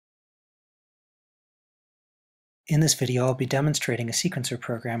In this video, I'll be demonstrating a sequencer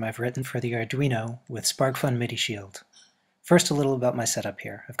program I've written for the Arduino with Sparkfun MIDI Shield. First, a little about my setup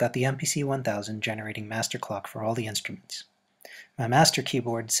here. I've got the MPC 1000 generating master clock for all the instruments. My master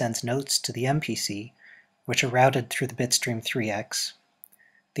keyboard sends notes to the MPC, which are routed through the bitstream 3x,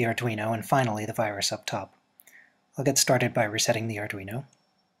 the Arduino, and finally the virus up top. I'll get started by resetting the Arduino.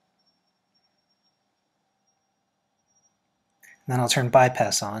 Then I'll turn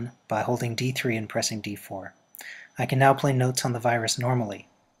bypass on by holding D3 and pressing D4. I can now play notes on the virus normally.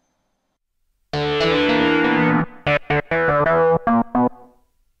 You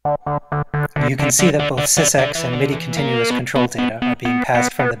can see that both sysx and MIDI continuous control data are being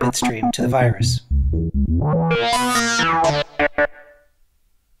passed from the bitstream to the virus.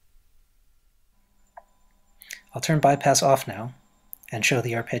 I'll turn bypass off now and show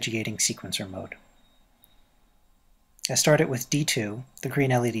the arpeggiating sequencer mode. I start it with D2, the green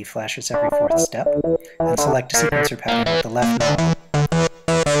LED flashes every fourth step, and select a sequencer pattern with the left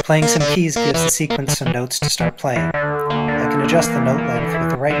knob. Playing some keys gives the sequence some notes to start playing. I can adjust the note length with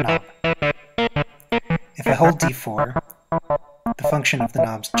the right knob. If I hold D4, the function of the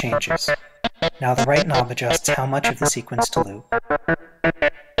knobs changes. Now the right knob adjusts how much of the sequence to loop.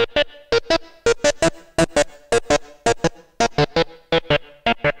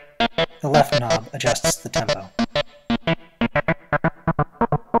 The left knob adjusts the tempo.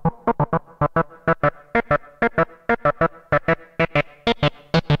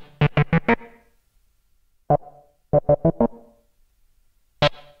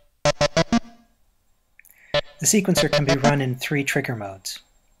 The sequencer can be run in 3 trigger modes,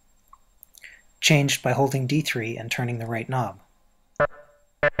 changed by holding D3 and turning the right knob.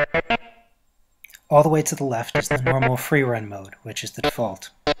 All the way to the left is the normal free run mode, which is the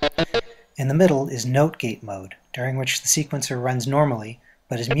default. In the middle is note gate mode, during which the sequencer runs normally,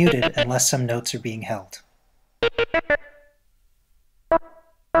 but is muted unless some notes are being held.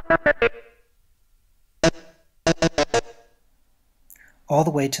 All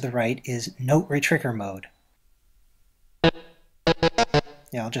the way to the right is note retrigger mode.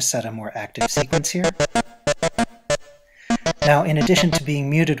 Yeah, I'll just set a more active sequence here. Now, in addition to being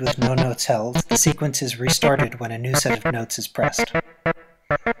muted with no notes held, the sequence is restarted when a new set of notes is pressed.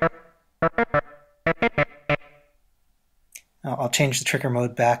 Now, I'll change the trigger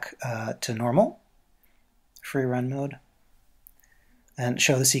mode back to normal, free run mode, and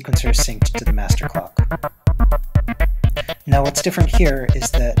show the sequencer synced to the master clock. Now what's different here is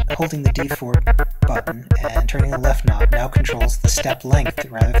that holding the D4 button and turning the left knob now controls the step length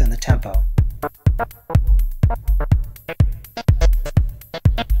rather than the tempo.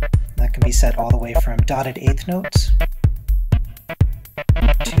 That can be set all the way from dotted eighth notes to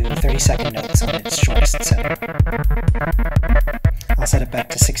 30-second notes on its shortest setting. I'll set it back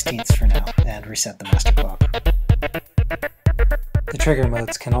to 16ths for now and reset the master clock. The trigger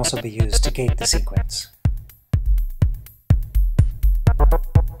modes can also be used to gate the sequence.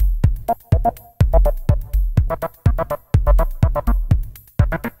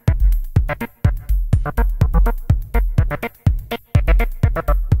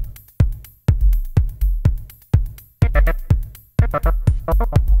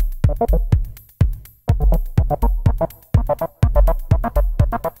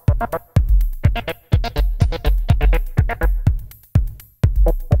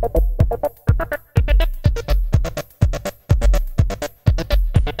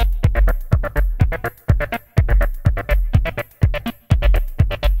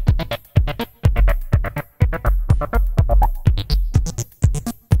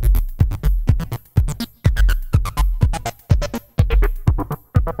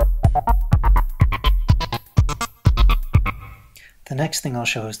 The next thing I'll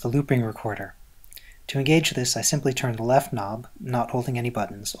show is the looping recorder. To engage this, I simply turn the left knob, not holding any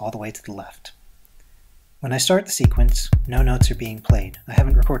buttons, all the way to the left. When I start the sequence, no notes are being played. I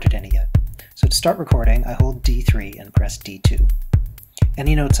haven't recorded any yet. So to start recording, I hold D3 and press D2.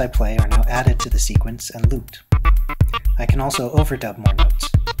 Any notes I play are now added to the sequence and looped. I can also overdub more notes,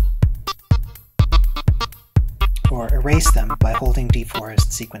 or erase them by holding D4 as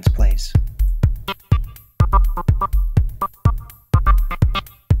the sequence plays.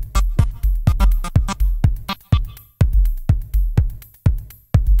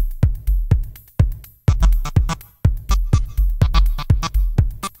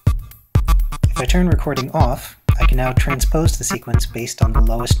 If I turn recording off, I can now transpose the sequence based on the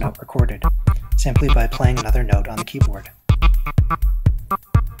lowest note recorded, simply by playing another note on the keyboard.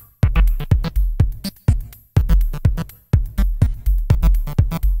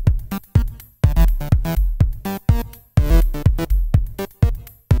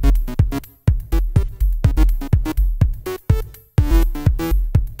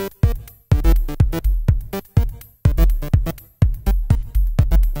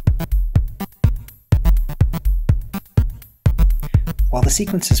 While the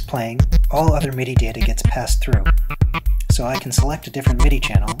sequence is playing, all other MIDI data gets passed through, so I can select a different MIDI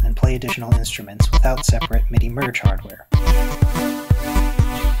channel and play additional instruments without separate MIDI merge hardware.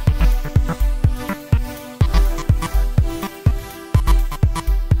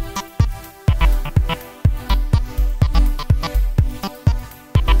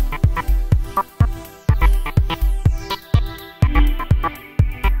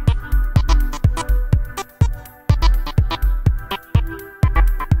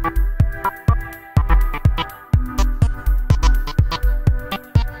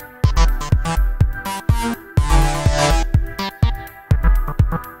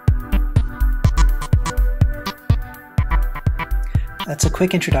 That's a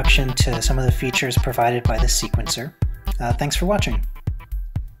quick introduction to some of the features provided by this sequencer. Thanks for watching.